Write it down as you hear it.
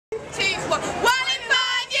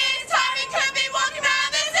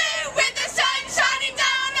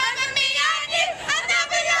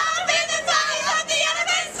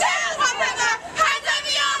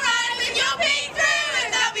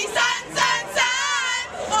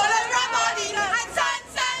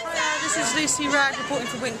Lucy Ragg reporting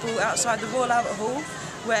for Winkball outside the Royal Albert Hall,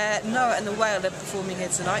 where Noah and the Whale are performing here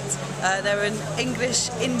tonight. They're an English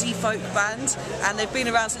indie folk band, and they've been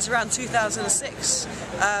around since around 2006.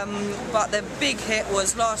 But their big hit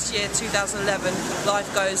was last year, 2011,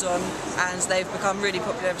 Life Goes On, and they've become really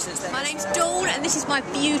popular ever since then. My name's Dawn, and this is my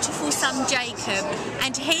beautiful son Jacob,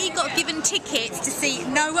 and he got given tickets to see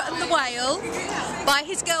Noah and the Whale by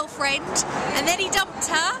his girlfriend, and then he dumped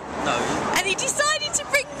her. No. And he decided to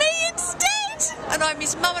bring me instead. And I'm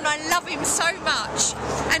his mum and I love him so much.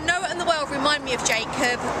 And Noah and the Whale remind me of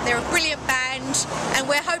Jacob. They're a brilliant band, and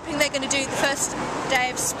we're hoping they're going to do the first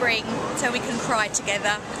day of spring so we can cry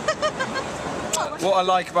together. What I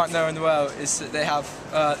like about Noah and the Whale is that they have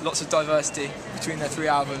lots of diversity between their 3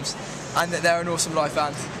 albums, and that they're an awesome live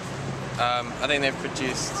band. I think they've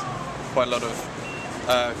produced quite a lot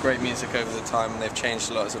of great music over the time, and they've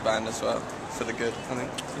changed a lot as a band as well, for the good, I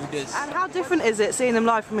think. For the good. And how different is it seeing them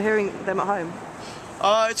live from hearing them at home?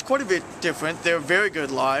 It's quite a bit different. They're very good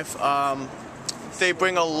live. They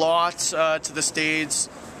bring a lot to the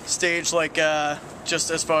stage, like just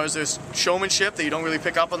as far as their showmanship that you don't really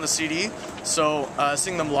pick up on the CD. So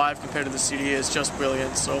seeing them live compared to the CD is just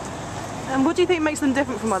brilliant. So. And what do you think makes them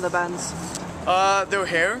different from other bands? Their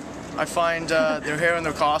hair. I find their hair and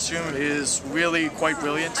their costume is really quite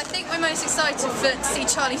brilliant. I think we're most excited to see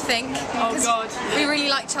Charlie Fink. Oh God. We really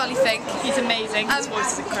like Charlie Fink. He's amazing, his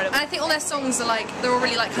voice is incredible. And I think all their songs are like, they're all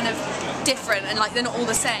really like kind of different, and like they're not all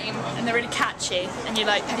the same. And they're really catchy, and you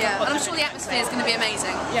like pick Yeah, up and I'm sure the atmosphere is going to be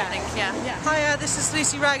amazing. Yeah. I think, yeah. Hi, this is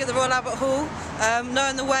Lucy Ragg at the Royal Albert Hall. Noah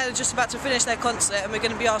and the Whale are just about to finish their concert, and we're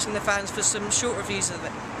going to be asking the fans for some short reviews of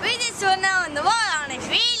it. We just saw Noah and the Whale, and it's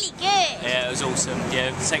really good. Yeah, it was awesome.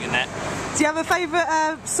 Yeah, second that. Do you have a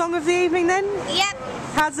favourite song of the evening then? Yep.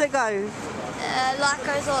 How does it go? Life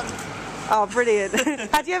Goes On. Oh, brilliant.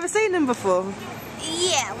 Had you ever seen them before?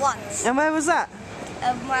 Yeah, once. And where was that?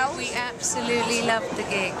 Well, we absolutely loved the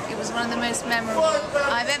gig. It was one of the most memorable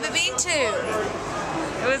I've ever been to.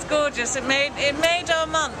 It was gorgeous. It made our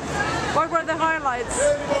month. What were the highlights?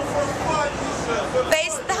 But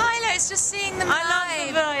it's the highlights just seeing them live. I love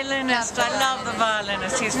the violinist. I love the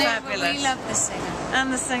violinist. He's fabulous. We love the singer.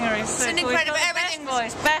 And the singer is so It's an cool. incredible everything.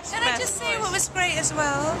 Best Can I just say what was great as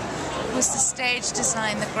well was the stage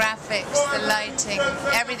design, the graphics, the lighting,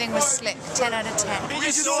 everything was slick. 10 out of 10. We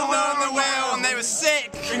saw Noah and the Whale and they were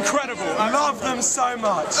sick. Incredible. I love them so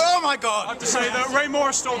much. Oh my God. I have to say that Ray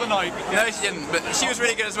Morris stole the night. No, she didn't, but she was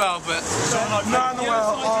really good as well. But Noah and the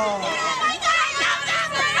Whale. Oh.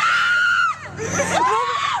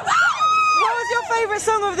 What was your favourite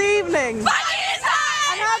song of the evening? And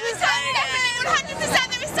how does 100%,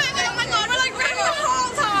 they were so good. Oh my God, we're like reading the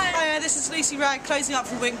whole time. Hi, this is Lucy Ragg closing up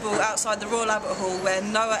from Winkball outside the Royal Albert Hall, where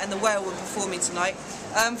Noah and the Whale were performing tonight.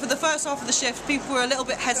 For the first half of the shift, people were a little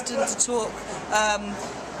bit hesitant to talk,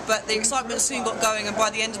 but the excitement soon got going, and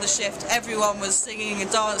by the end of the shift, everyone was singing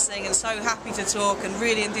and dancing and so happy to talk and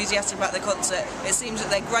really enthusiastic about the concert. It seems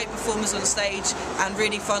that they're great performers on stage and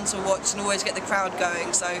really fun to watch and always get the crowd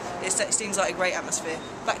going, so it seems like a great atmosphere.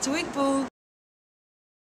 Back to Winkball.